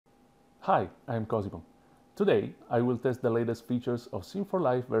Hi, I'm Cosimo. Today I will test the latest features of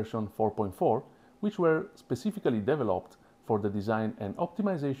Sim4Life version 4.4, which were specifically developed for the design and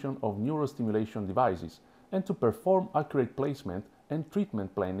optimization of neurostimulation devices and to perform accurate placement and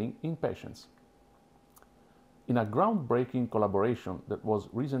treatment planning in patients. In a groundbreaking collaboration that was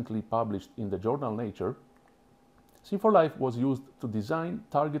recently published in the journal Nature, Sim4Life was used to design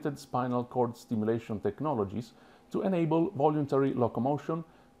targeted spinal cord stimulation technologies to enable voluntary locomotion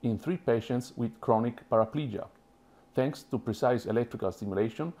in 3 patients with chronic paraplegia, thanks to precise electrical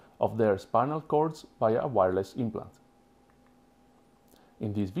stimulation of their spinal cords via a wireless implant.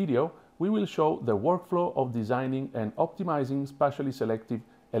 In this video, we will show the workflow of designing and optimizing spatially selective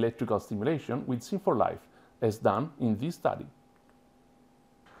electrical stimulation with Sim4Life, as done in this study.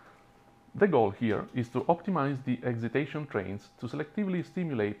 The goal here is to optimize the excitation trains to selectively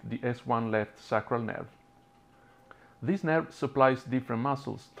stimulate the S1 left sacral nerve. This nerve supplies different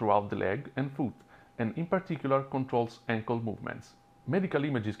muscles throughout the leg and foot, and in particular controls ankle movements. Medical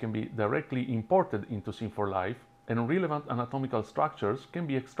images can be directly imported into Sim4Life, and relevant anatomical structures can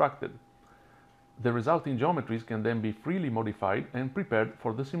be extracted. The resulting geometries can then be freely modified and prepared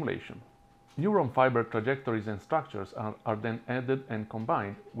for the simulation. Neuron fiber trajectories and structures are then added and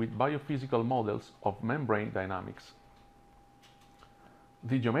combined with biophysical models of membrane dynamics.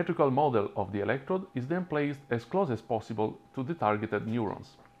 The geometrical model of the electrode is then placed as close as possible to the targeted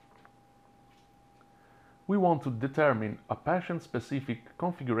neurons. We want to determine a patient-specific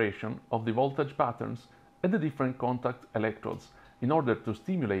configuration of the voltage patterns at the different contact electrodes in order to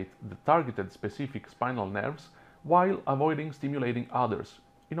stimulate the targeted specific spinal nerves while avoiding stimulating others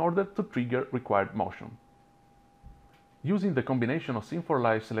in order to trigger required motion. Using the combination of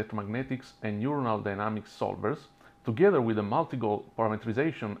Sim4Life's electromagnetics and neuronal dynamics solvers, together with a multi-goal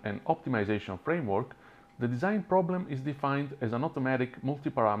parameterization and optimization framework, the design problem is defined as an automatic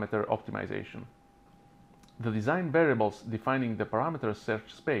multi-parameter optimization. The design variables defining the parameter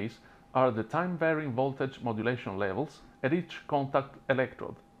search space are the time-varying voltage modulation levels at each contact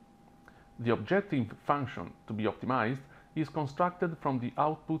electrode. The objective function to be optimized is constructed from the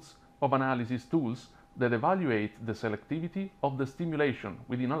outputs of analysis tools that evaluate the selectivity of the stimulation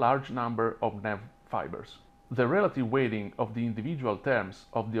within a large number of nerve fibers. The relative weighting of the individual terms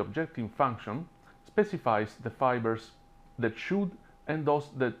of the objective function specifies the fibers that should and those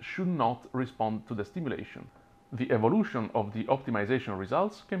that should not respond to the stimulation. The evolution of the optimization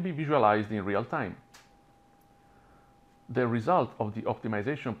results can be visualized in real time. The result of the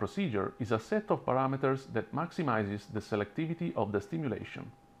optimization procedure is a set of parameters that maximizes the selectivity of the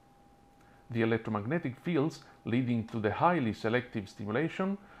stimulation. The electromagnetic fields leading to the highly selective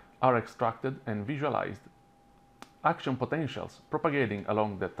stimulation are extracted and visualized. Action potentials propagating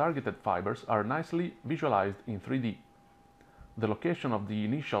along the targeted fibers are nicely visualized in 3D. The location of the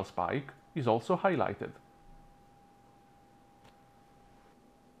initial spike is also highlighted.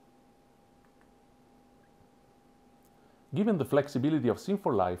 Given the flexibility of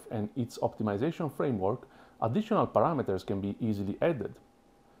Sim4Life and its optimization framework, additional parameters can be easily added.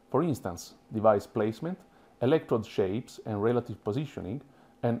 For instance, device placement, electrode shapes and relative positioning,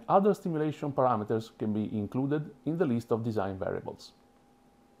 and other stimulation parameters can be included in the list of design variables.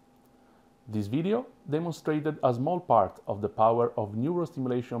 This video demonstrated a small part of the power of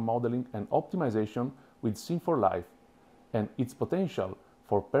neurostimulation modeling and optimization with Sim4Life and its potential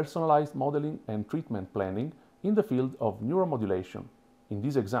for personalized modeling and treatment planning in the field of neuromodulation, in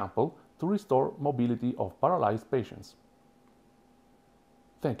this example, to restore mobility of paralyzed patients.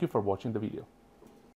 Thank you for watching the video.